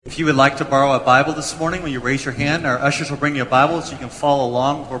If you would like to borrow a Bible this morning, when you raise your hand, our ushers will bring you a Bible so you can follow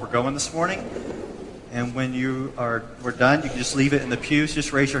along where we're going this morning. And when we're done, you can just leave it in the pews.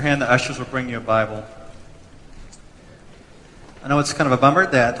 Just raise your hand. The ushers will bring you a Bible. I know it's kind of a bummer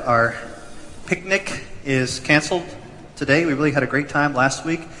that our picnic is canceled today. We really had a great time last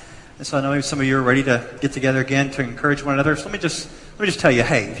week. And so I know maybe some of you are ready to get together again to encourage one another. So let me just tell you,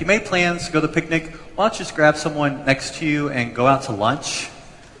 hey, if you made plans to go to the picnic, why don't you just grab someone next to you and go out to lunch?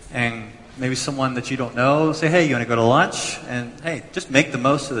 And maybe someone that you don't know, say, hey, you want to go to lunch? And hey, just make the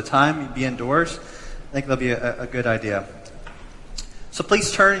most of the time. Be indoors. I think that'll be a good idea. So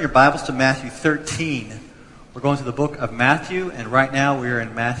please turn your Bibles to Matthew 13. We're going to the book of Matthew, and right now we're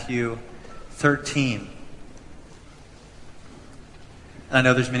in Matthew 13. And I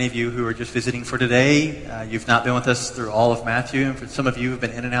know there's many of you who are just visiting for today. You've not been with us through all of Matthew, and for some of you who have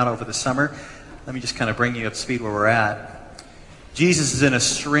been in and out over the summer, let me just kind of bring you up to speed where we're at. Jesus is in a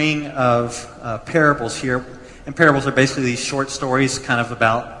string of parables here, and parables are basically these short stories kind of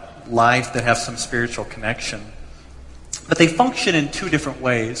about life that have some spiritual connection. But they function in two different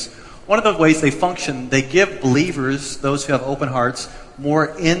ways. One of the ways they function, they give believers, those who have open hearts,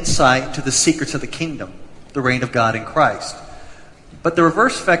 more insight to the secrets of the kingdom, the reign of God in Christ. But the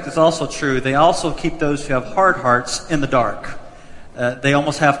reverse effect is also true. They also keep those who have hard hearts in the dark. They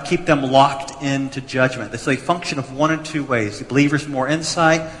almost keep them locked into judgment. So they function of one of two ways. The believers more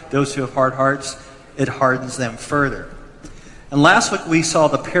insight. Those who have hard hearts, it hardens them further. And last week we saw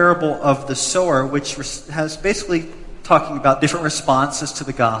the parable of the sower, which has basically talking about different responses to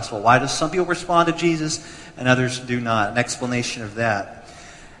the gospel. Why do some people respond to Jesus and others do not? An explanation of that.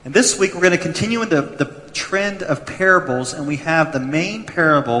 And this week we're going to continue in the trend of parables, and we have the main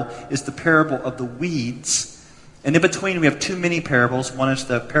parable is the parable of the weeds. And in between, we have two mini parables. One is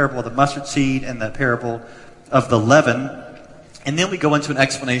the parable of the mustard seed and the parable of the leaven. And then we go into an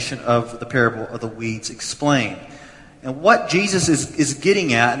explanation of the parable of the weeds explained. And what Jesus is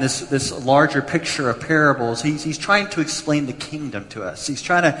getting at in this larger picture of parables, he's trying to explain the kingdom to us. He's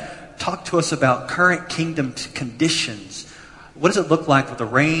trying to talk to us about current kingdom conditions. What does it look like with the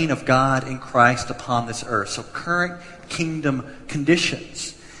reign of God in Christ upon this earth? So current kingdom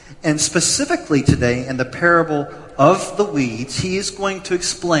conditions. And specifically today, in the parable of the weeds, he is going to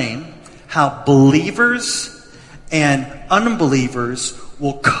explain how believers and unbelievers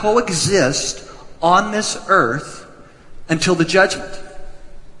will coexist on this earth until the judgment.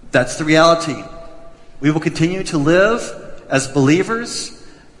 That's the reality. We will continue to live as believers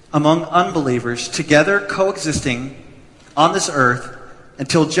among unbelievers, together coexisting on this earth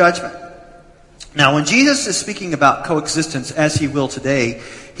until judgment. Now, when Jesus is speaking about coexistence, as he will today,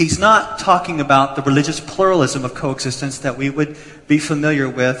 he's not talking about the religious pluralism of coexistence that we would be familiar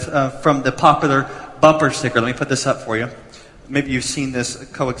with from the popular bumper sticker. Let me put this up for you. Maybe you've seen this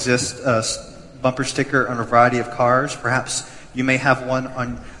coexist bumper sticker on a variety of cars. Perhaps you may have one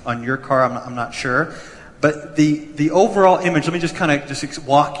on your car. I'm not sure. But the overall image, let me just kind of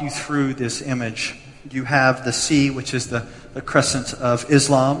walk you through this image. You have the C, which is the crescent of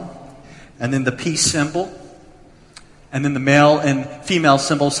Islam, and then the peace symbol, and then the male and female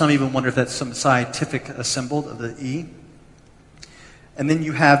symbol. Some even wonder if that's some scientific symbol of the E. And then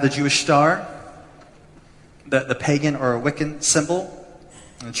you have the Jewish star, the pagan or Wiccan symbol,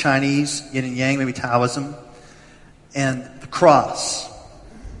 and the Chinese, yin and yang, maybe Taoism, and the cross.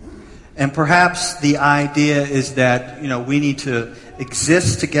 And perhaps the idea is that, we need to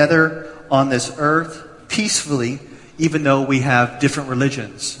exist together on this earth peacefully, even though we have different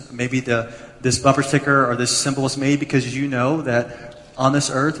religions. Maybe this bumper sticker or this symbol is made because you know that on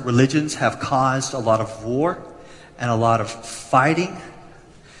this earth, religions have caused a lot of war and a lot of fighting.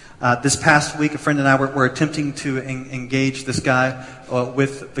 This past week, a friend and I were attempting to engage this guy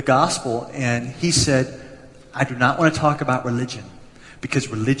with the gospel, and he said, I do not want to talk about religion because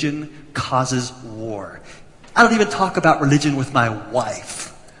religion causes war. I don't even talk about religion with my wife.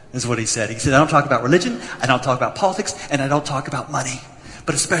 Is what he said. He said, I don't talk about religion, I don't talk about politics, and I don't talk about money,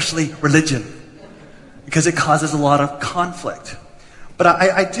 but especially religion, because it causes a lot of conflict. But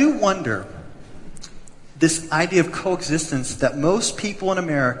I do wonder, this idea of coexistence, that most people in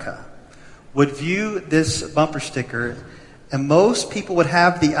America would view this bumper sticker, and most people would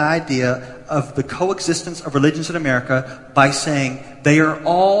have the idea of the coexistence of religions in America by saying they are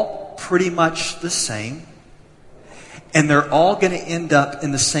all pretty much the same, and they're all going to end up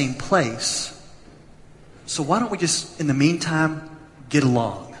in the same place. So why don't we just, in the meantime, get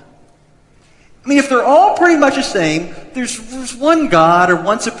along? I mean, if they're all pretty much the same, there's one God or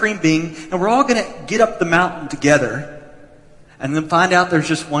one supreme being, and we're all going to get up the mountain together and then find out there's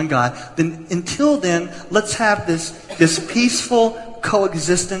just one God. Then until then, let's have this peaceful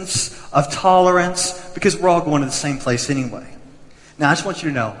coexistence, of tolerance, because we're all going to the same place anyway. Now, I just want you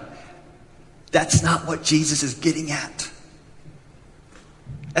to know, that's not what Jesus is getting at.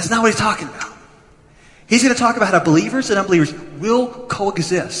 That's not what he's talking about. He's going to talk about how believers and unbelievers will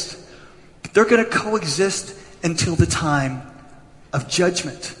coexist. They're going to coexist until the time of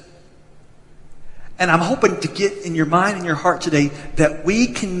judgment. And I'm hoping to get in your mind and your heart today that we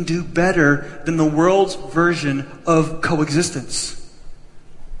can do better than the world's version of coexistence.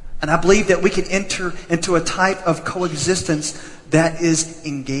 And I believe that we can enter into a type of coexistence that is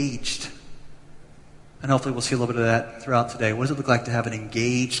engaged. And hopefully we'll see a little bit of that throughout today. What does it look like to have an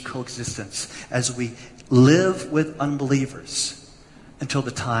engaged coexistence as we live with unbelievers until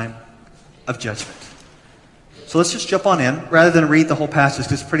the time of judgment? So let's just jump on in. Rather than read the whole passage,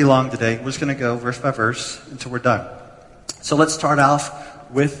 because it's pretty long today, we're just going to go verse by verse until we're done. So let's start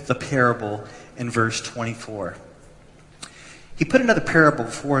off with the parable in verse 24. He put another parable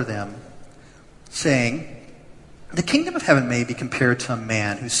before them, saying, "The kingdom of heaven may be compared to a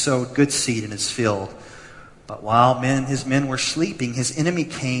man who sowed good seed in his field. But while his men were sleeping, his enemy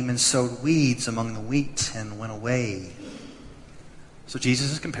came and sowed weeds among the wheat and went away." So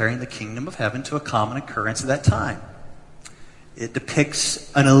Jesus is comparing the kingdom of heaven to a common occurrence at that time. It depicts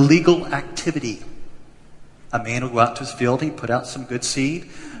an illegal activity. A man would go out to his field and he'd put out some good seed,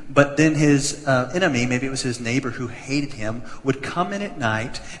 but then his enemy, maybe it was his neighbor who hated him, would come in at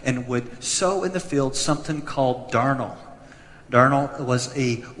night and would sow in the field something called darnel. Darnel was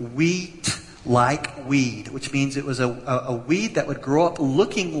a wheat-like weed, which means it was a weed that would grow up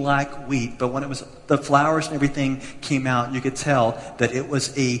looking like wheat, but when the flowers and everything came out, you could tell that it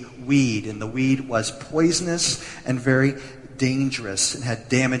was a weed, and the weed was poisonous and very dangerous and had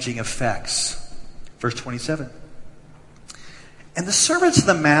damaging effects. Verse 27. "And the servants of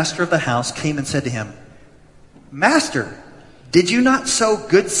the master of the house came and said to him, 'Master, did you not sow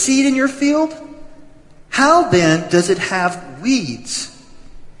good seed in your field? How then does it have weeds?'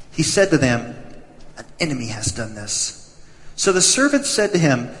 He said to them, 'An enemy has done this.' So the servants said to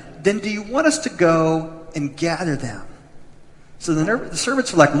him, 'Then do you want us to go and gather them?' So the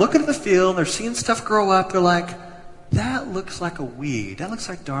servants are like looking at the field, they're seeing stuff grow up, they're like, 'That looks like a weed. That looks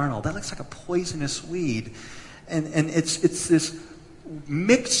like darnel. That looks like a poisonous weed.' And it's this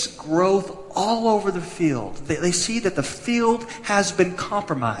mixed growth all over the field. They see that the field has been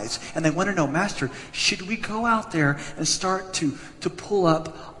compromised. And they want to know, 'Master, should we go out there and start to pull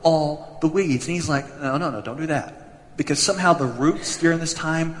up all the weeds?' And he's like, no, don't do that. Because somehow the roots during this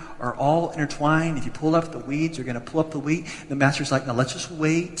time are all intertwined. If you pull up the weeds, you're going to pull up the wheat. The master's like, no, let's just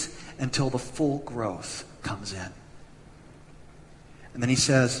wait until the full growth comes in. And then he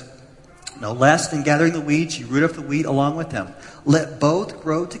says, 'No less than gathering the weeds, you root up the wheat along with them. Let both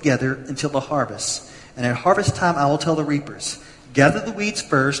grow together until the harvest. And at harvest time I will tell the reapers, gather the weeds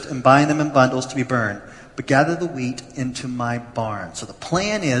first and bind them in bundles to be burned, but gather the wheat into my barn.'" So the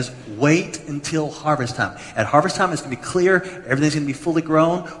plan is wait until harvest time. At harvest time it's going to be clear, everything's going to be fully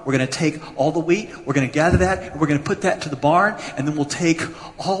grown. We're going to take all the wheat, we're going to gather that, and we're going to put that to the barn, and then we'll take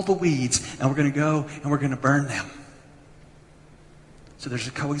all the weeds and we're going to go and we're going to burn them. So there's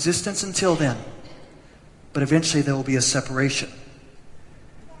a coexistence until then. But eventually there will be a separation.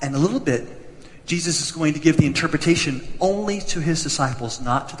 And a little bit, Jesus is going to give the interpretation only to his disciples,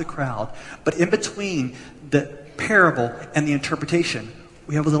 not to the crowd. But in between the parable and the interpretation,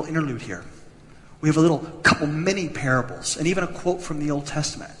 we have a little interlude here. We have a couple mini parables, and even a quote from the Old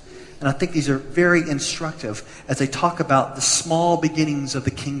Testament. And I think these are very instructive as they talk about the small beginnings of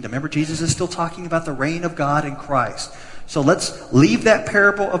the kingdom. Remember, Jesus is still talking about the reign of God in Christ. So let's leave that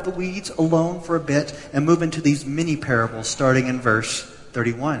parable of the weeds alone for a bit and move into these mini parables starting in verse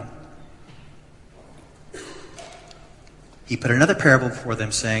 31. He put another parable before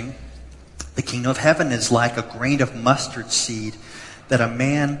them, saying, "The kingdom of heaven is like a grain of mustard seed that a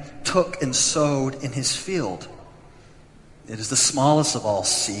man took and sowed in his field. It is the smallest of all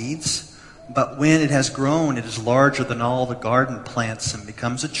seeds, but when it has grown, it is larger than all the garden plants and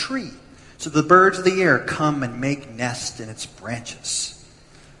becomes a tree. So the birds of the air come and make nests in its branches."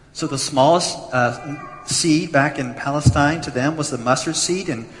 So the smallest seed back in Palestine to them was the mustard seed,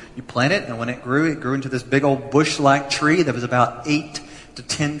 and you plant it, and when it grew into this big old bush-like tree that was about 8 to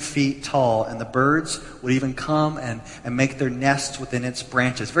 10 feet tall, and the birds would even come and make their nests within its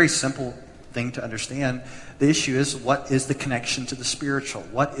branches. Very simple thing to understand. The issue is, what is the connection to the spiritual?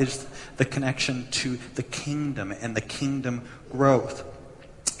 What is the connection to the kingdom and the kingdom growth?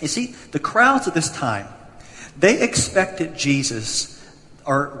 You see, the crowds at this time, they expected Jesus,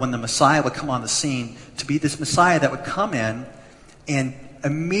 or when the Messiah would come on the scene, to be this Messiah that would come in and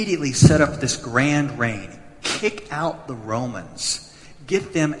immediately set up this grand reign, kick out the Romans,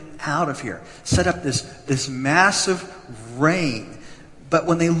 get them out of here. Set up this massive rain. But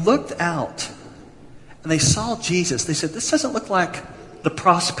when they looked out and they saw Jesus, they said, this doesn't look like the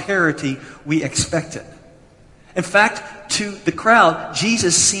prosperity we expected. In fact, to the crowd,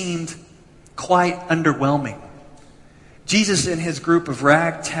 Jesus seemed quite underwhelming. Jesus and his group of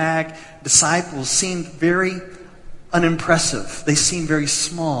ragtag disciples seemed very unimpressive. They seemed very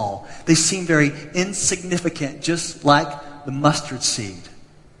small. They seemed very insignificant, just like the mustard seed.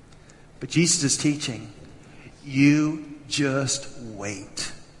 But Jesus is teaching, you just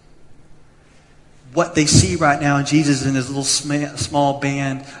wait. What they see right now in Jesus and his little small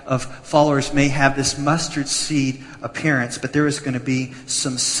band of followers may have this mustard seed appearance, but there is going to be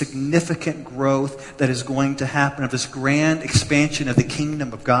some significant growth that is going to happen of this grand expansion of the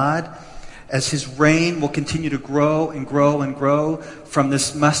kingdom of God as his reign will continue to grow and grow and grow from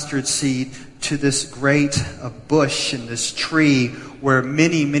this mustard seed to this great bush and this tree where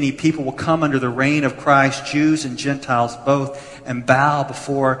many, many people will come under the reign of Christ, Jews and Gentiles both, and bow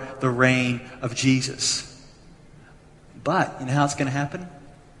before the reign of Jesus. But you know how it's going to happen?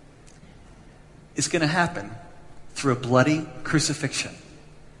 It's going to happen through a bloody crucifixion.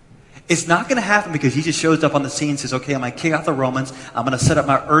 It's not going to happen because Jesus shows up on the scene and says, okay, I'm going to kick out the Romans. I'm going to set up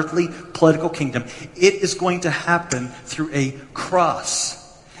my earthly political kingdom. It is going to happen through a cross.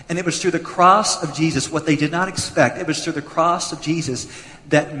 And it was through the cross of Jesus, what they did not expect. It was through the cross of Jesus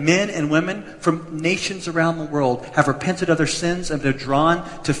that men and women from nations around the world have repented of their sins and they're drawn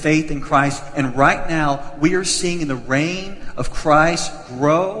to faith in Christ. And right now, we are seeing the reign of Christ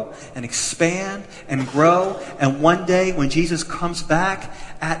grow and expand and grow. And one day, when Jesus comes back,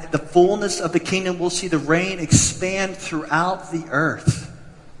 at the fullness of the kingdom, we'll see the reign expand throughout the earth.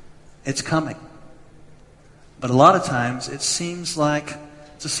 It's coming. But a lot of times, it seems like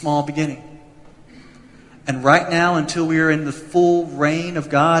it's a small beginning. And right now, until we are in the full reign of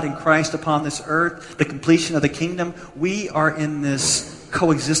God and Christ upon this earth, the completion of the kingdom, we are in this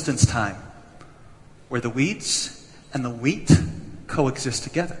coexistence time where the weeds and the wheat coexist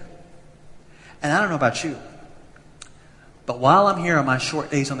together. And I don't know about you, but while I'm here on my short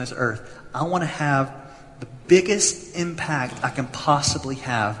days on this earth, I want to have the biggest impact I can possibly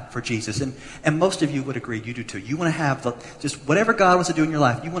have for Jesus. And most of you would agree, you do too. You want to have just whatever God wants to do in your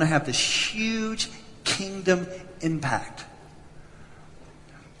life, you want to have this huge kingdom impact.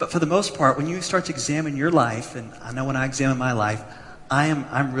 But for the most part, when you start to examine your life, and I know when I examine my life,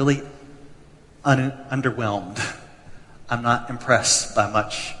 I'm really underwhelmed. I'm not impressed by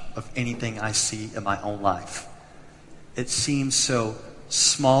much of anything I see in my own life. It seems so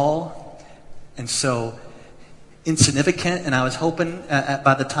small and so insignificant, and I was hoping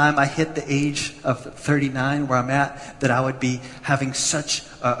by the time I hit the age of 39 where I'm at, that I would be having such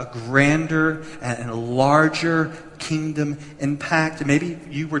a grander and a larger kingdom impact. And maybe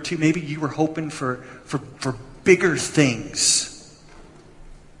you were too. Maybe you were hoping for bigger things.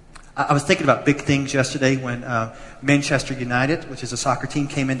 I was thinking about big things yesterday when Manchester United, which is a soccer team,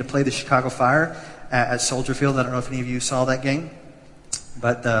 came in to play the Chicago Fire at Soldier Field. I don't know if any of you saw that game,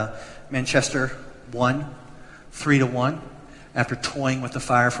 but Manchester won 3-1 after toying with the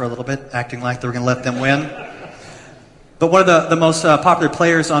Fire for a little bit, acting like they were going to let them win. But one of the most popular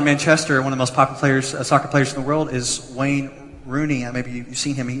players on Manchester, one of the most popular players, soccer players in the world, is Wayne Rooney. Maybe you've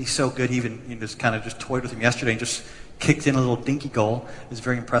seen him. He's so good. He even just kind of just toyed with him yesterday and just kicked in a little dinky goal. It was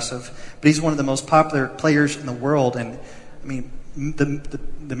very impressive. But he's one of the most popular players in the world. And I mean,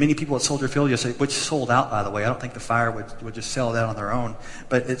 the many people at Soldier Field yesterday, which sold out, by the way. I don't think the Fire would just sell it out on their own.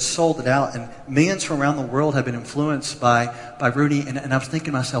 But it sold it out. And millions from around the world have been influenced by Rooney. And I was thinking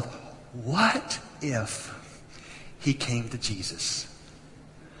to myself, what if he came to Jesus?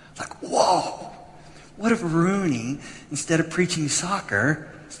 Like, whoa! What if Rooney, instead of preaching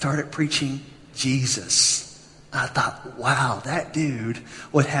soccer, started preaching Jesus? I thought, wow, that dude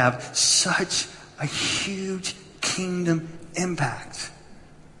would have such a huge kingdom impact.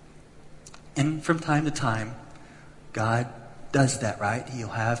 And from time to time, God does that, right? He'll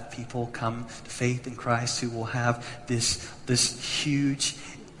have people come to faith in Christ who will have this huge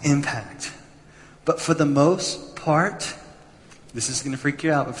impact. But for the most part, this is going to freak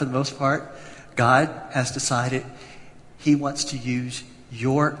you out, but for the most part, God has decided He wants to use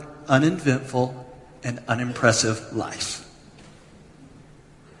your uneventful and unimpressive life.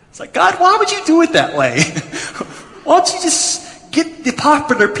 It's like, God, why would you do it that way? Why don't you just get the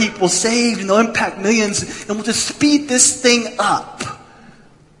popular people saved and they'll impact millions and we'll just speed this thing up?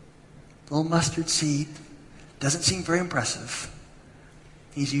 Little mustard seed doesn't seem very impressive.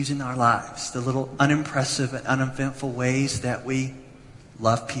 He's using our lives, the little unimpressive and uneventful ways that we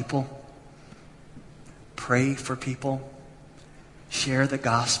love people, pray for people, share the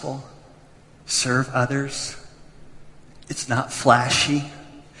gospel, serve others. It's not flashy.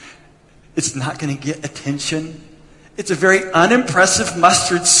 It's not going to get attention. It's a very unimpressive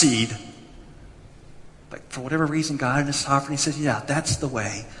mustard seed. But for whatever reason, God in His sovereignty says, yeah, that's the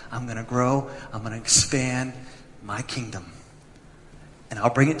way I'm going to grow. I'm going to expand my kingdom. And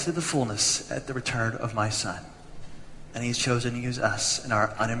I'll bring it to the fullness at the return of my Son. And He's chosen to use us in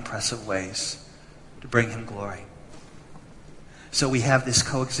our unimpressive ways to bring Him glory. So we have this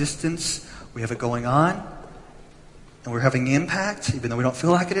coexistence. We have it going on. And we're having impact, even though we don't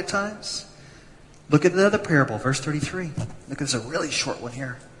feel like it at times. Look at the other parable, verse 33. Look, this is a really short one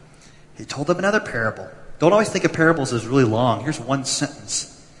here. He told them another parable. Don't always think of parables as really long. Here's one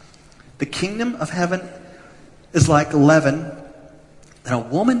sentence. The kingdom of heaven is like leaven that a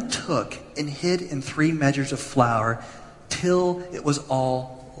woman took and hid in 3 measures of flour till it was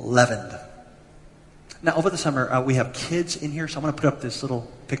all leavened. Now, over the summer, we have kids in here, so I'm going to put up this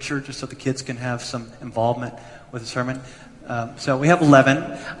little picture just so the kids can have some involvement with the sermon. So we have leaven.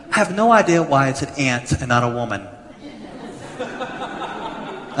 I have no idea why it's an ant and not a woman.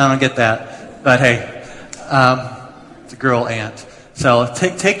 I don't get that. But hey, it's a girl ant. So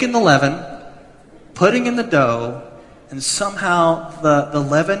taking the leaven, putting in the dough, and somehow the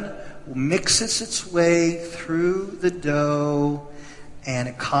leaven mixes its way through the dough, and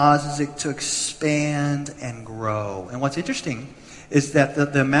it causes it to expand and grow. And what's interesting is that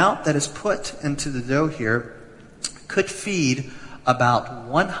the amount that is put into the dough here could feed about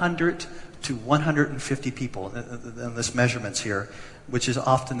 100 to 150 people in this measurements here, which is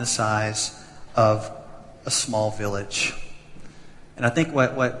often the size of a small village. And I think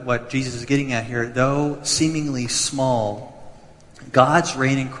what Jesus is getting at here, though seemingly small, God's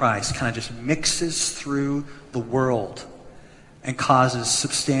reign in Christ kind of just mixes through the world and causes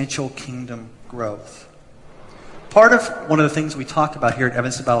substantial kingdom growth. Part of one of the things we talked about here at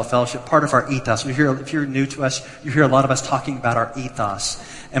Evanston Bible Fellowship, part of our ethos, if you're new to us, you hear a lot of us talking about our ethos.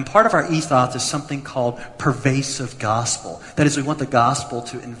 And part of our ethos is something called pervasive gospel. That is, we want the gospel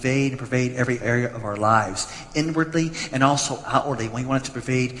to invade and pervade every area of our lives, inwardly and also outwardly. We want it to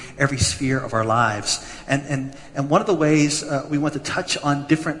pervade every sphere of our lives. And one of the ways we want to touch on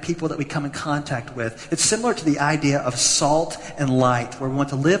different people that we come in contact with, it's similar to the idea of salt and light, where we want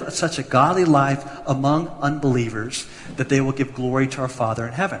to live such a godly life among unbelievers that they will give glory to our Father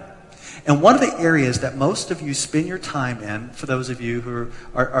in heaven. And one of the areas that most of you spend your time in, for those of you who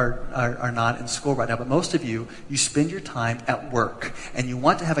are not in school right now, but most of you spend your time at work. And you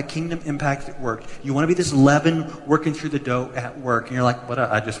want to have a kingdom impact at work. You want to be this leaven working through the dough at work. And you're like, what?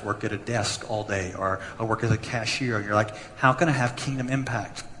 I just work at a desk all day. Or I work as a cashier. And you're like, how can I have kingdom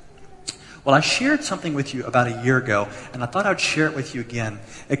impact? Well, I shared something with you about a year ago, and I thought I'd share it with you again.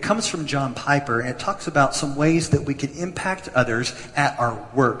 It comes from John Piper, and it talks about some ways that we can impact others at our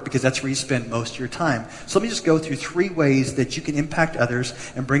work, because that's where you spend most of your time. So let me just go through 3 ways that you can impact others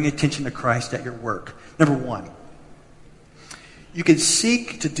and bring attention to Christ at your work. Number 1, you can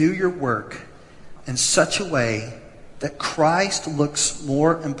seek to do your work in such a way that Christ looks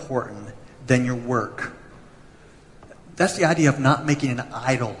more important than your work. That's the idea of not making an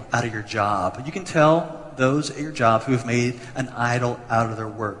idol out of your job. You can tell those at your job who have made an idol out of their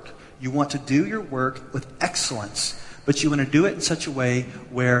work. You want to do your work with excellence, but you want to do it in such a way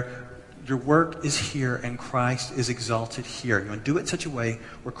where your work is here and Christ is exalted here. You want to do it in such a way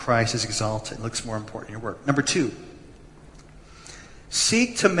where Christ is exalted and looks more important in your work. Number 2,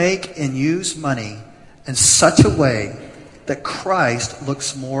 seek to make and use money in such a way that Christ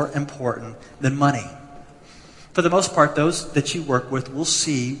looks more important than money. For the most part, those that you work with will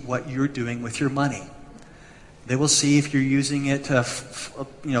see what you're doing with your money. They will see if you're using it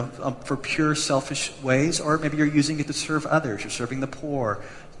for pure selfish ways, or maybe you're using it to serve others. You're serving the poor,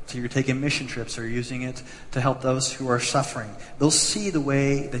 so you're taking mission trips, or you're using it to help those who are suffering. They'll see the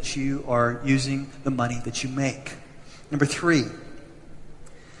way that you are using the money that you make. Number 3,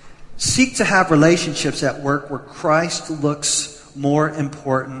 seek to have relationships at work where Christ looks more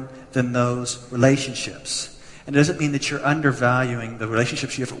important than those relationships. And it doesn't mean that you're undervaluing the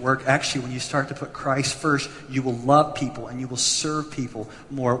relationships you have at work. Actually, when you start to put Christ first, you will love people and you will serve people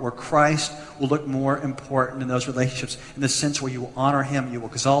more, where Christ will look more important in those relationships, in the sense where you will honor Him, you will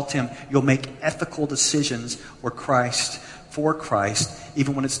exalt Him, you'll make ethical decisions for Christ,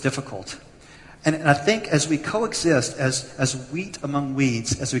 even when it's difficult. And I think as we coexist as wheat among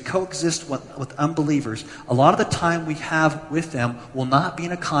weeds, as we coexist with unbelievers, a lot of the time we have with them will not be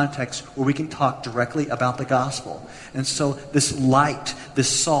in a context where we can talk directly about the gospel. And so this light, this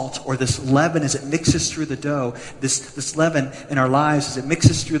salt, or this leaven as it mixes through the dough, this leaven in our lives as it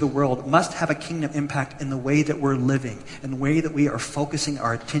mixes through the world must have a kingdom impact in the way that we're living, in the way that we are focusing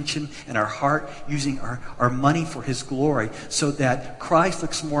our attention and our heart, using our money for His glory, so that Christ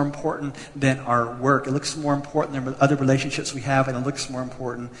looks more important than our work. It looks more important than other relationships we have, and it looks more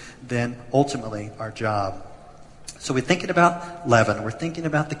important than ultimately our job. So we're thinking about leaven. We're thinking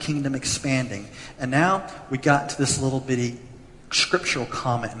about the kingdom expanding. And now we got to this little bitty scriptural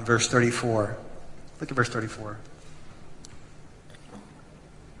comment in verse 34. Look at verse 34.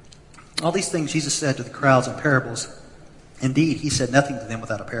 All these things Jesus said to the crowds in parables. Indeed, He said nothing to them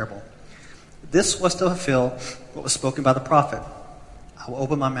without a parable. This was to fulfill what was spoken by the prophet. I will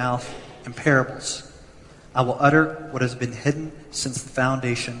open my mouth in parables. I will utter what has been hidden since the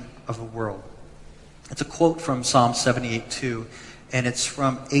foundation of the world. It's a quote from Psalm 78:2, and it's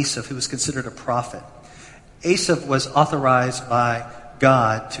from Asaph, who was considered a prophet. Asaph was authorized by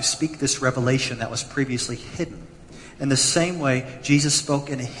God to speak this revelation that was previously hidden. In the same way, Jesus spoke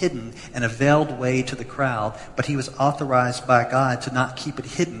in a hidden and a veiled way to the crowd, but He was authorized by God to not keep it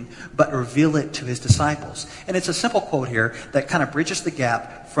hidden, but reveal it to His disciples. And it's a simple quote here that kind of bridges the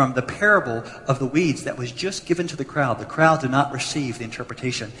gap from the parable of the weeds that was just given to the crowd. The crowd did not receive the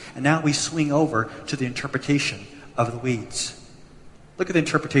interpretation. And now we swing over to the interpretation of the weeds. Look at the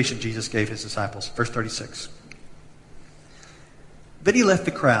interpretation Jesus gave His disciples. Verse 36. Then He left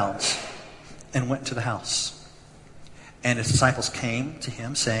the crowds and went to the house. And His disciples came to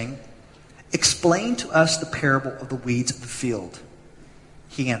Him, saying, "Explain to us the parable of the weeds of the field."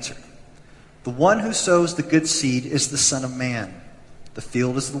 He answered, "The one who sows the good seed is the Son of Man. The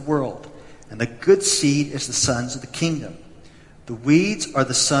field is the world, and the good seed is the sons of the kingdom. The weeds are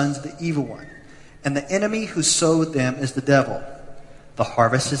the sons of the evil one, and the enemy who sowed them is the devil. The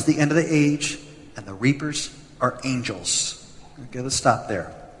harvest is the end of the age, and the reapers are angels." Okay, let's stop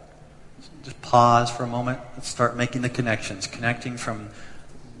there. Just pause for a moment. Let's start making the connections. Connecting from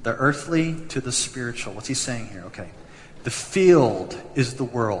the earthly to the spiritual. What's he saying here? Okay. The field is the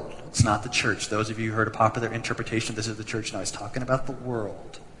world. It's not the church. Those of you who heard a popular interpretation, this is the church. No, he's talking about the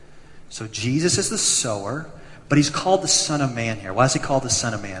world. So Jesus is the sower, but He's called the Son of Man here. Why is He called the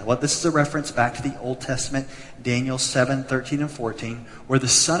Son of Man? Well, this is a reference back to the Old Testament, Daniel 7:13 and 14, where the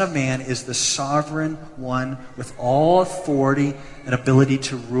Son of Man is the sovereign one with all authority and ability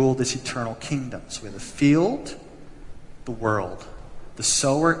to rule this eternal kingdom. So we have the field, the world. The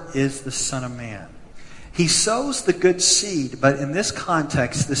sower is the Son of Man. He sows the good seed, but in this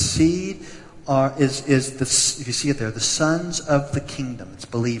context, the seed is if you see it there, the sons of the kingdom. It's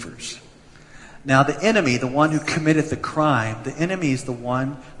believers. Now the enemy, the one who committed the crime, the enemy is the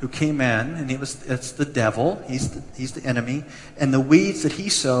one who came in, and it's the devil. He's the enemy. And the weeds that he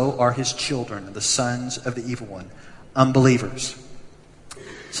sowed are his children, the sons of the evil one, unbelievers.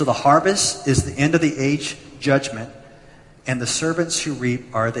 So the harvest is the end of the age judgment, and the servants who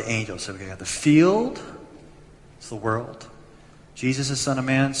reap are the angels. So we got the field, it's the world. Jesus, the Son of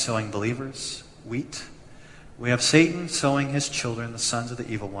Man, sowing believers, wheat. We have Satan sowing his children, the sons of the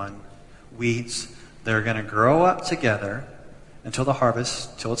evil one, weeds. They're going to grow up together until the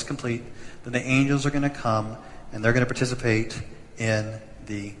harvest, until it's complete. Then the angels are going to come, and they're going to participate in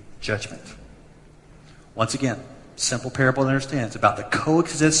the judgment. Once again, simple parable to understand. It's about the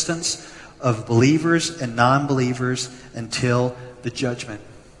coexistence of believers and non-believers until the judgment.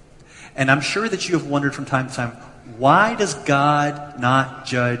 And I'm sure that you have wondered from time to time, why does God not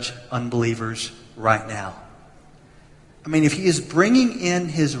judge unbelievers right now? I mean, if He is bringing in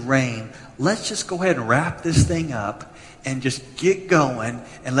His reign, let's just go ahead and wrap this thing up and just get going,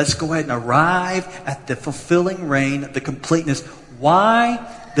 and let's go ahead and arrive at the fulfilling reign, the completeness. Why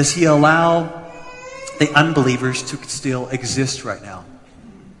does He allow the unbelievers to still exist right now?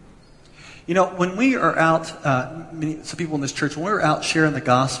 You know, when we are out, some people in this church, when we're out sharing the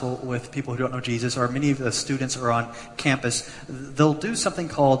gospel with people who don't know Jesus, or many of the students are on campus, they'll do something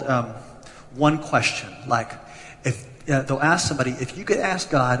called one question. Like, if they'll ask somebody, if you could ask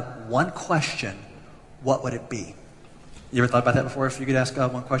God one question, what would it be? You ever thought about that before? If you could ask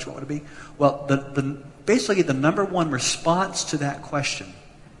God one question, what would it be? Well, basically the number one response to that question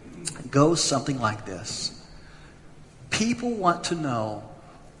goes something like this. People want to know,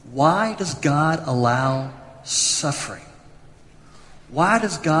 why does God allow suffering? Why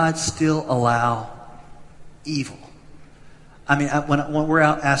does God still allow evil? I mean, when we're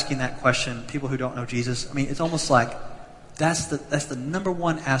out asking that question, people who don't know Jesus, I mean, it's almost like That's the number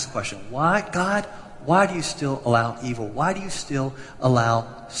one asked question. Why, God, why do you still allow evil? Why do you still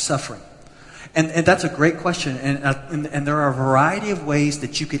allow suffering? And that's a great question. And there are a variety of ways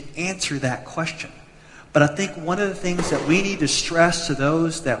that you could answer that question. But I think one of the things that we need to stress to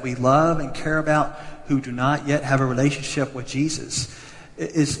those that we love and care about who do not yet have a relationship with Jesus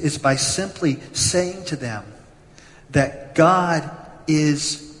is by simply saying to them that God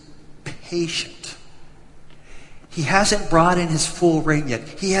is patient. He hasn't brought in his full reign yet.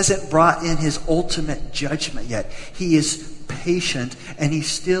 He hasn't brought in his ultimate judgment yet. He is patient, and he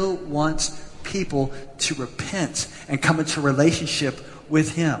still wants people to repent and come into a relationship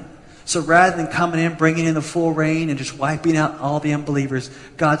with him. So rather than coming in, bringing in the full reign and just wiping out all the unbelievers,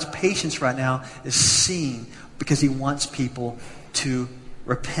 God's patience right now is seen because he wants people to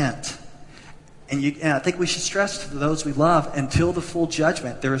repent. And I think we should stress to those we love, until the full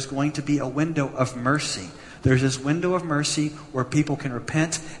judgment, there is going to be a window of mercy. There's this window of mercy where people can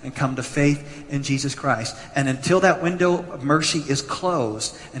repent and come to faith in Jesus Christ. And until that window of mercy is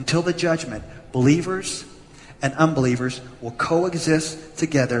closed, until the judgment, believers and unbelievers will coexist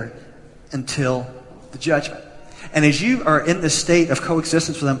together until the judgment. And as you are in this state of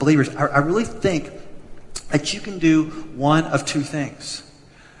coexistence with unbelievers, I really think that you can do one of two things.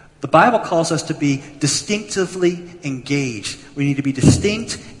 The Bible calls us to be distinctively engaged. We need to be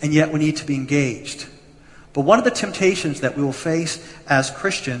distinct, and yet we need to be engaged. But one of the temptations that we will face as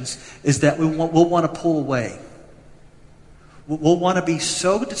Christians is that we'll want to pull away. We'll want to be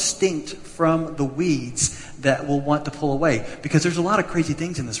so distinct from the weeds that we'll want to pull away. Because there's a lot of crazy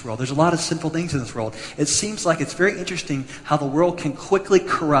things in this world. There's a lot of sinful things in this world. It seems like it's very interesting how the world can quickly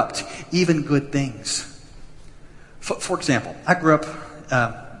corrupt even good things. For example, I grew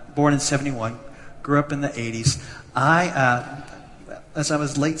up, born in 71, grew up in the 80s. As I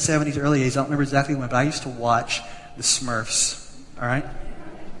was late 70s, early 80s, I don't remember exactly when, but I used to watch the Smurfs. All right?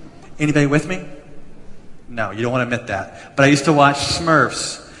 Anybody with me? No, you don't want to admit that. But I used to watch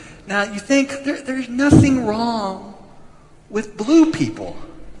Smurfs. Now, you think there's nothing wrong with blue people.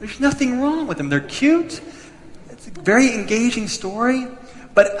 There's nothing wrong with them. They're cute. It's a very engaging story.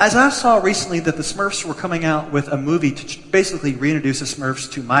 But as I saw recently that the Smurfs were coming out with a movie to basically reintroduce the Smurfs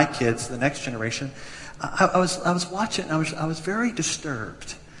to my kids, the next generation, I was watching and I was very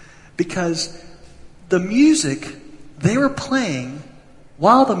disturbed. Because the music they were playing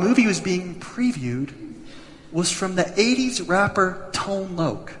while the movie was being previewed was from the 80s rapper Tone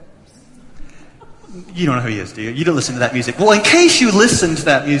Loc. You don't know who he is, do you? You don't listen to that music. Well, in case you listen to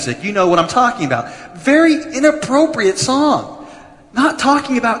that music, you know what I'm talking about. Very inappropriate song. Not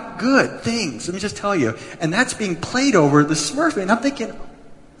talking about good things, let me just tell you. And that's being played over the Smurf. And I'm thinking,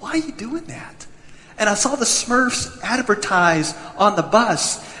 why are you doing that? And I saw the Smurfs advertised on the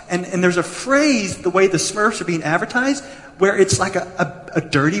bus. And there's a phrase, the way the Smurfs are being advertised, where it's like a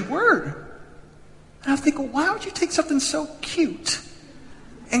dirty word. And I think, well, why would you take something so cute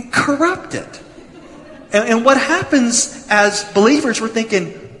and corrupt it? And what happens as believers, we're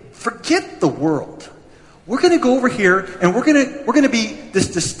thinking, forget the world. We're going to go over here and we're going to be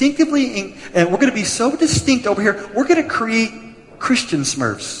this distinctively, and we're going to be so distinct over here. We're going to create Christian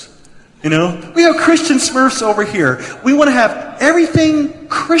Smurfs. You know, we have Christian Smurfs over here. We want to have everything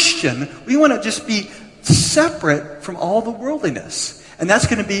Christian. We want to just be separate from all the worldliness. And that's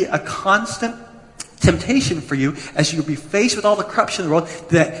going to be a constant temptation for you as you'll be faced with all the corruption in the world,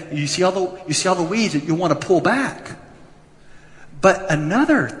 that you see all the weeds that you want to pull back. But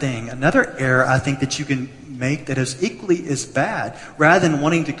another error I think that you can make that is equally as bad, rather than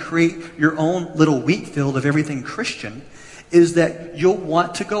wanting to create your own little wheat field of everything Christian, is that you'll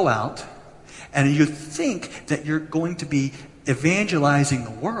want to go out and you think that you're going to be evangelizing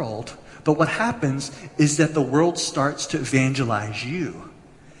the world, but what happens is that the world starts to evangelize you.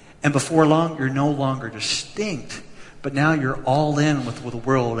 And before long, you're no longer distinct, but now you're all in with the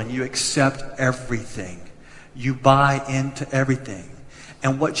world and you accept everything. You buy into everything.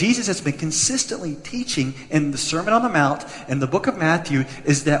 And what Jesus has been consistently teaching in the Sermon on the Mount and the book of Matthew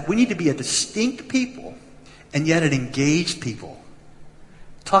is that we need to be a distinct people and yet an engaged people.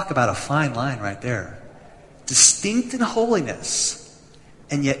 Talk about a fine line right there. Distinct in holiness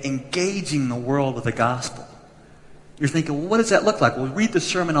and yet engaging the world with the gospel. You're thinking, well, what does that look like? Well, read the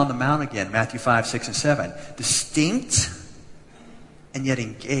Sermon on the Mount again, Matthew 5, 6, and 7. Distinct and yet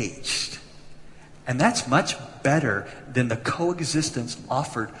engaged. And that's much better than the coexistence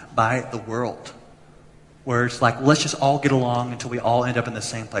offered by the world. Where it's like, well, let's just all get along until we all end up in the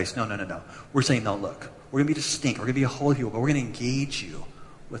same place. No. We're saying, no, look. We're going to be distinct. We're going to be a holy people. But we're going to engage you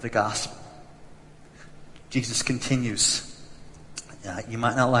with the gospel. Jesus continues You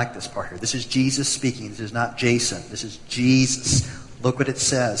might not like this part here. This is Jesus speaking. This is not Jason. This is Jesus. Look what it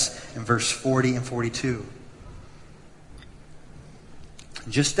says in verse 40 and 42.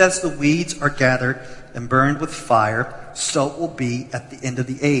 Just as the weeds are gathered and burned with fire, so it will be at the end of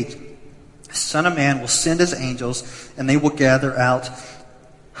the age. The Son of Man will send his angels, and they will gather out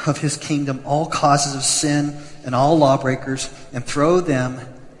of his kingdom all causes of sin and all lawbreakers, and throw them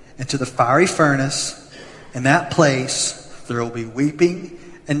into the fiery furnace. In that place there will be weeping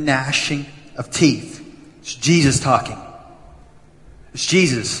and gnashing of teeth. It's Jesus talking. It's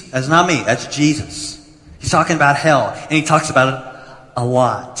Jesus. That's not me. That's Jesus. He's talking about hell, and he talks about it a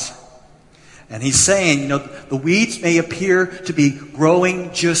lot. And he's saying, the weeds may appear to be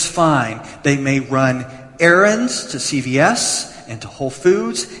growing just fine. They may run errands to CVS and to Whole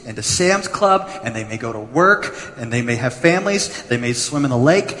Foods and to Sam's Club, and they may go to work, and they may have families. They may swim in the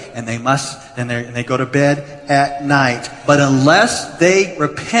lake, and they go to bed at night. But unless they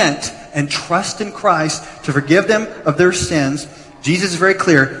repent and trust in Christ to forgive them of their sins, Jesus is very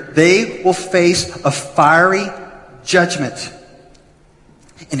clear, they will face a fiery judgment.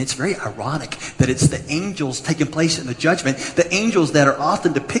 And it's very ironic that it's the angels taking place in the judgment. The angels that are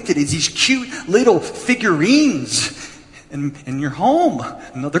often depicted as these cute little figurines in your home.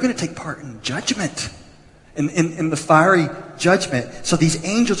 No, they're going to take part in judgment, in the fiery judgment. So these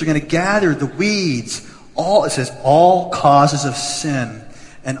angels are going to gather the weeds. It says all causes of sin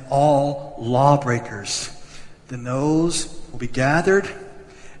and all lawbreakers. Then those will be gathered,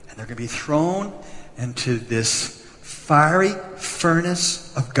 and they're going to be thrown into this fiery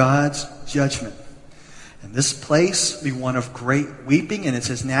furnace of God's judgment. And this place will be one of great weeping, and it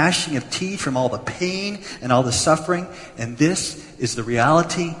says gnashing of teeth from all the pain and all the suffering. And this is the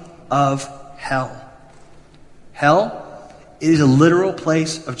reality of hell. Hell is a literal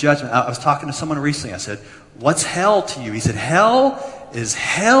place of judgment. I was talking to someone recently. I said, "What's hell to you?" He said, "Hell is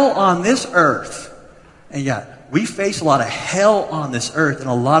hell on this earth." And yet, we face a lot of hell on this earth and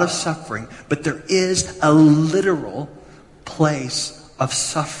a lot of suffering, but there is a literal place of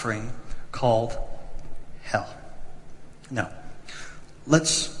suffering called hell. Now,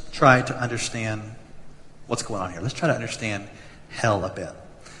 let's try to understand what's going on here. Let's try to understand hell a bit.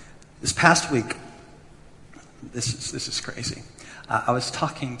 This past week, this is crazy. I was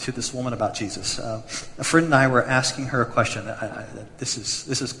talking to this woman about Jesus. A friend and I were asking her a question. This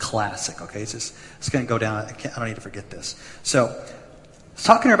is classic. Okay, it's going to go down. I don't need to forget this. So, I was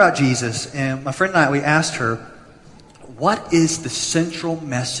talking to her about Jesus, and my friend and I, we asked her, "What is the central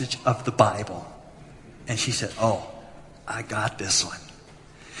message of the Bible?" And she said, "Oh, I got this one."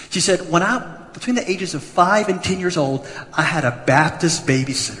 She said, between the ages of 5 and 10 years old, I had a Baptist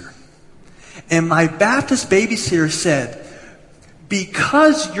babysitter. And my Baptist babysitter said,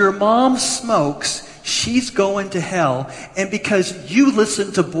 "Because your mom smokes, she's going to hell. And because you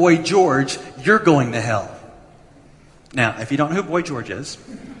listen to Boy George, you're going to hell." Now, if you don't know who Boy George is,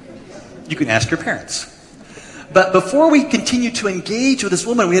 you can ask your parents. But before we continued to engage with this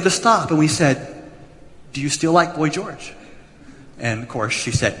woman, we had to stop and we said, "Do you still like Boy George?" And of course,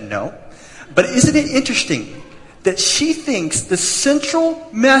 she said no. But isn't it interesting that she thinks the central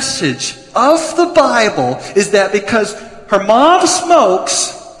message of the Bible is that because her mom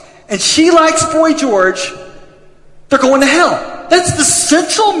smokes and she likes Boy George, they're going to hell? That's the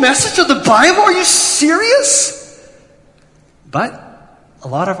central message of the Bible? Are you serious? But a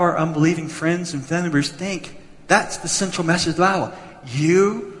lot of our unbelieving friends and family members think that's the central message of the Bible.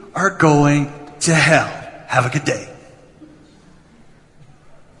 You are going to hell. Have a good day.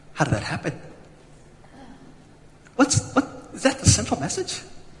 How did that happen? Is that the central message?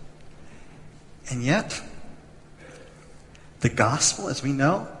 And yet, the gospel, as we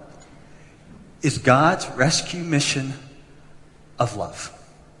know, is God's rescue mission of love.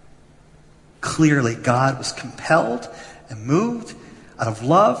 Clearly, God was compelled and moved out of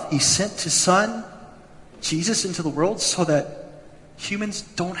love. He sent his son, Jesus, into the world so that humans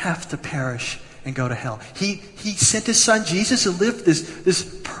don't have to perish and go to hell. He sent his son Jesus to live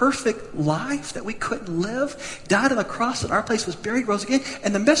this perfect life that we couldn't live, died on the cross in our place, was buried, rose again.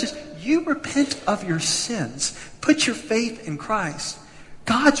 And the message, you repent of your sins, put your faith in Christ.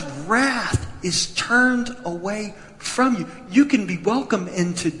 God's wrath is turned away from you. You can be welcomed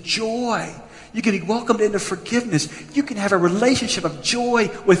into joy. You can be welcomed into forgiveness. You can have a relationship of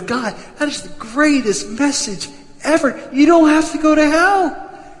joy with God. That is the greatest message ever. You don't have to go to hell.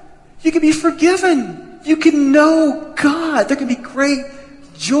 You can be forgiven. You can know God. There can be great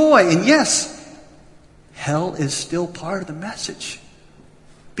joy. And yes, hell is still part of the message.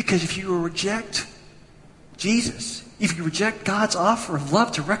 Because if you reject Jesus, if you reject God's offer of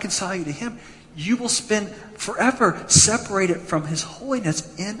love to reconcile you to him, you will spend forever separated from his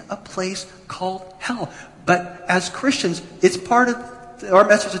holiness in a place called hell. But as Christians, it's part of our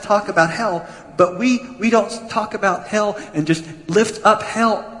message to talk about hell, but we don't talk about hell and just lift up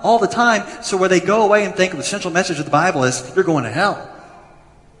hell all the time, so where they go away and think the central message of the Bible is, you're going to hell.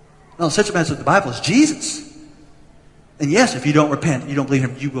 No, the central message of the Bible is Jesus. And yes, if you don't repent, you don't believe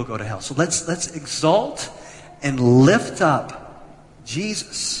him, you will go to hell. So let's exalt and lift up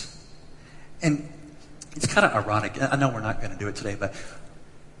Jesus. And it's kind of ironic. I know we're not going to do it today, but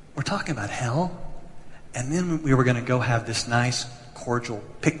we're talking about hell, and then we were going to go have this nice, cordial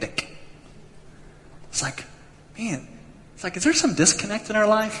picnic. It's like, man, is there some disconnect in our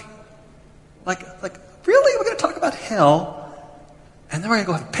life? Like, really? We're going to talk about hell, and then we're going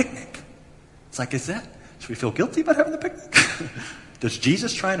to go have a picnic. It's like, should we feel guilty about having the picnic? Does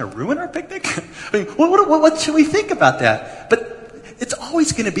Jesus trying to ruin our picnic? I mean, what should we think about that? But that's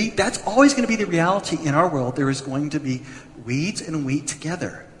always going to be the reality in our world. There is going to be weeds and wheat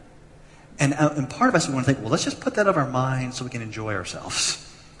together. And part of us, we want to think, well, let's just put that out of our mind so we can enjoy ourselves.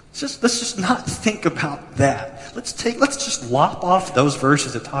 Let's just not think about that. Let's just lop off those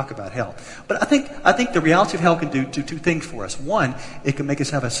verses that talk about hell. But I think the reality of hell can do two things for us. One, it can make us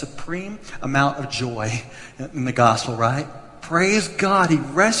have a supreme amount of joy in the gospel, right? Praise God, he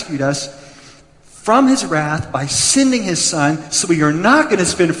rescued us from his wrath by sending his son, so we are not going to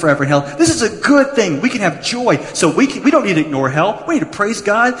spend forever in hell. This is a good thing. We can have joy. So we don't need to ignore hell. We need to praise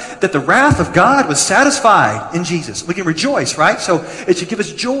God that the wrath of God was satisfied in Jesus. We can rejoice, right? So it should give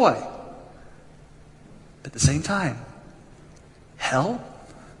us joy. But at the same time, hell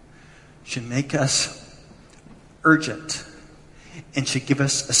should make us urgent and should give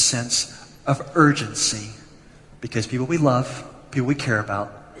us a sense of urgency, because people we love, people we care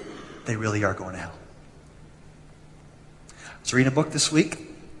about, they really are going to hell. I was reading a book this week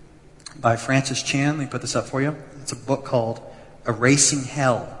by Francis Chan. Let me put this up for you. It's a book called Erasing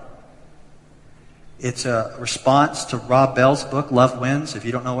Hell. It's a response to Rob Bell's book, Love Wins. If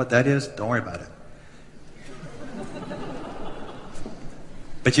you don't know what that is, don't worry about it.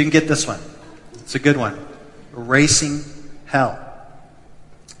 But you can get this one. It's a good one. Erasing Hell.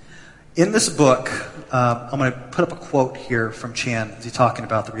 In this book, I'm going to put up a quote here from Chan as he's talking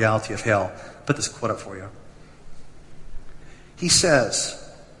about the reality of hell. Put this quote up for you. He says,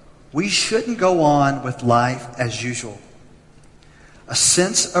 "We shouldn't go on with life as usual. A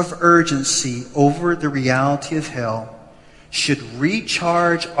sense of urgency over the reality of hell should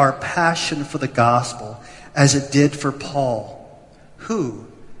recharge our passion for the gospel as it did for Paul, who,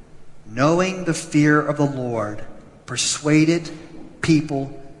 knowing the fear of the Lord, persuaded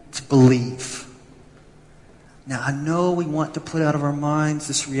people to believe." Now, I know we want to put out of our minds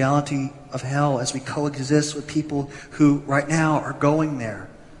this reality of hell as we coexist with people who right now are going there.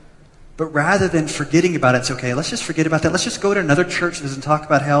 But rather than forgetting about it, it's okay, let's just forget about that. Let's just go to another church that doesn't talk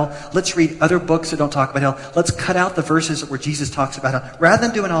about hell. Let's read other books that don't talk about hell. Let's cut out the verses where Jesus talks about hell. Rather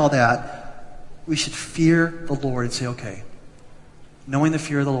than doing all that, we should fear the Lord and say, okay, knowing the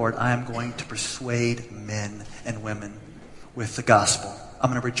fear of the Lord, I am going to persuade men and women with the gospel. I'm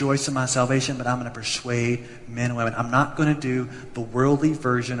going to rejoice in my salvation, but I'm going to persuade men and women. I'm not going to do the worldly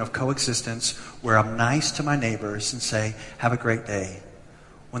version of coexistence where I'm nice to my neighbors and say, have a great day.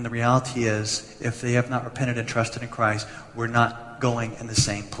 When the reality is, if they have not repented and trusted in Christ, we're not going in the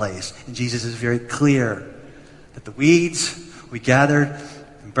same place. And Jesus is very clear that the weeds we gathered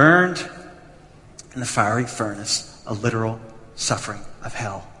and burned in the fiery furnace, a literal suffering of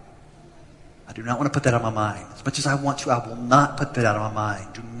hell. I do not want to put that out of my mind. As much as I want to, I will not put that out of my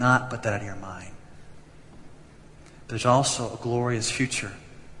mind. Do not put that out of your mind. But there's also a glorious future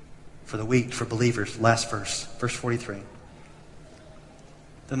for the weak, for believers. Last verse 43.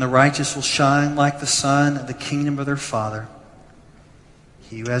 Then the righteous will shine like the sun in the kingdom of their Father.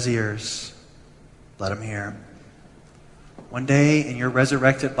 He who has ears, let him hear. One day in your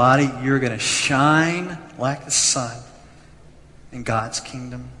resurrected body, you're going to shine like the sun in God's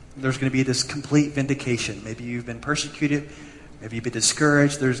kingdom. There's going to be this complete vindication. Maybe you've been persecuted. Maybe you've been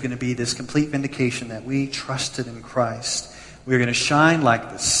discouraged. There's going to be this complete vindication that we trusted in Christ. We're going to shine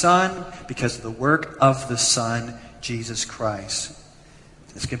like the sun because of the work of the Son, Jesus Christ.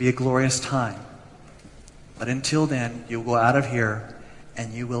 It's going to be a glorious time. But until then, you'll go out of here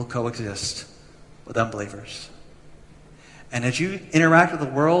and you will coexist with unbelievers. And as you interact with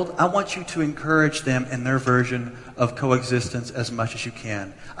the world, I want you to encourage them in their version of coexistence as much as you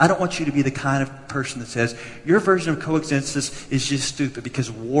can. I don't want you to be the kind of person that says, your version of coexistence is just stupid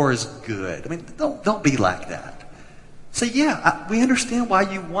because war is good. I mean, don't be like that. Say, yeah, we understand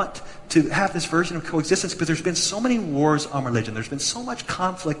why you want to have this version of coexistence, because there's been so many wars on religion. There's been so much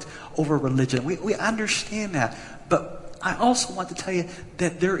conflict over religion. We understand that. But I also want to tell you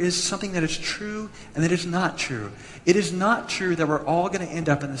that there is something that is true and that is not true. It is not true that we're all going to end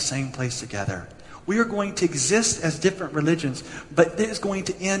up in the same place together. We are going to exist as different religions, but it is going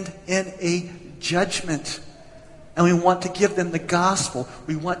to end in a judgment. And we want to give them the gospel.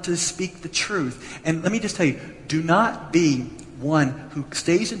 We want to speak the truth. And let me just tell you, do not be one who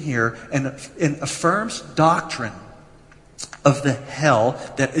stays in here and affirms doctrine of the hell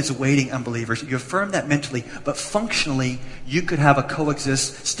that is awaiting unbelievers. You affirm that mentally, but functionally, you could have a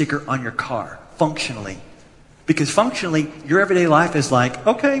coexist sticker on your car. Functionally. Because functionally, your everyday life is like,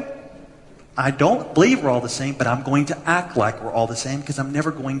 okay, I don't believe we're all the same, but I'm going to act like we're all the same because I'm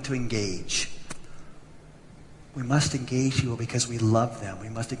never going to engage. We must engage people because we love them. We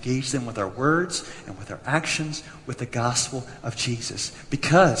must engage them with our words and with our actions, with the gospel of Jesus.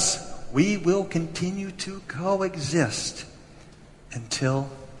 Because we will continue to coexist until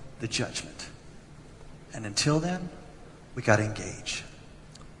the judgment. And until then, we got to engage.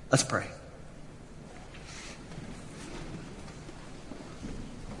 Let's pray.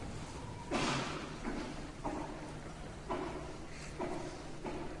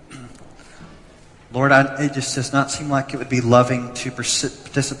 Lord, it just does not seem like it would be loving to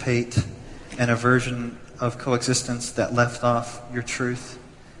participate in a version of coexistence that left off your truth,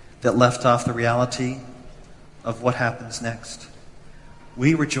 that left off the reality of what happens next.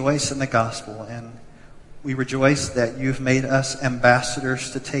 We rejoice in the gospel, and we rejoice that you've made us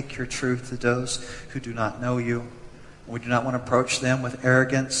ambassadors to take your truth to those who do not know you. We do not want to approach them with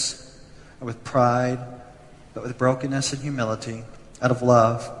arrogance or with pride, but with brokenness and humility, out of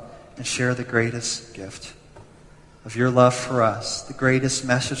love, and share the greatest gift of your love for us, the greatest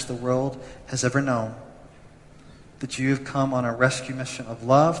message the world has ever known, that you have come on a rescue mission of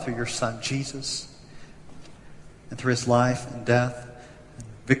love through your Son, Jesus, and through his life and death, and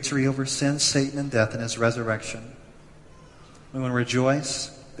victory over sin, Satan, and death, and his resurrection. We want to rejoice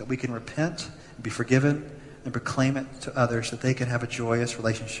that we can repent and be forgiven and proclaim it to others, that they can have a joyous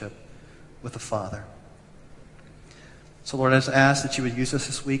relationship with the Father. So, Lord, I just ask that you would use us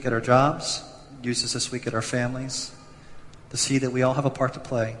this week at our jobs, use us this week at our families, to see that we all have a part to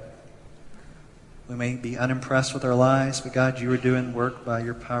play. We may be unimpressed with our lives, but God, you are doing work by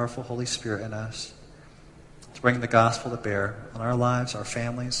your powerful Holy Spirit in us to bring the gospel to bear on our lives, our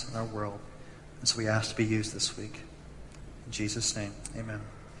families, and our world. And so we ask to be used this week. In Jesus' name, amen.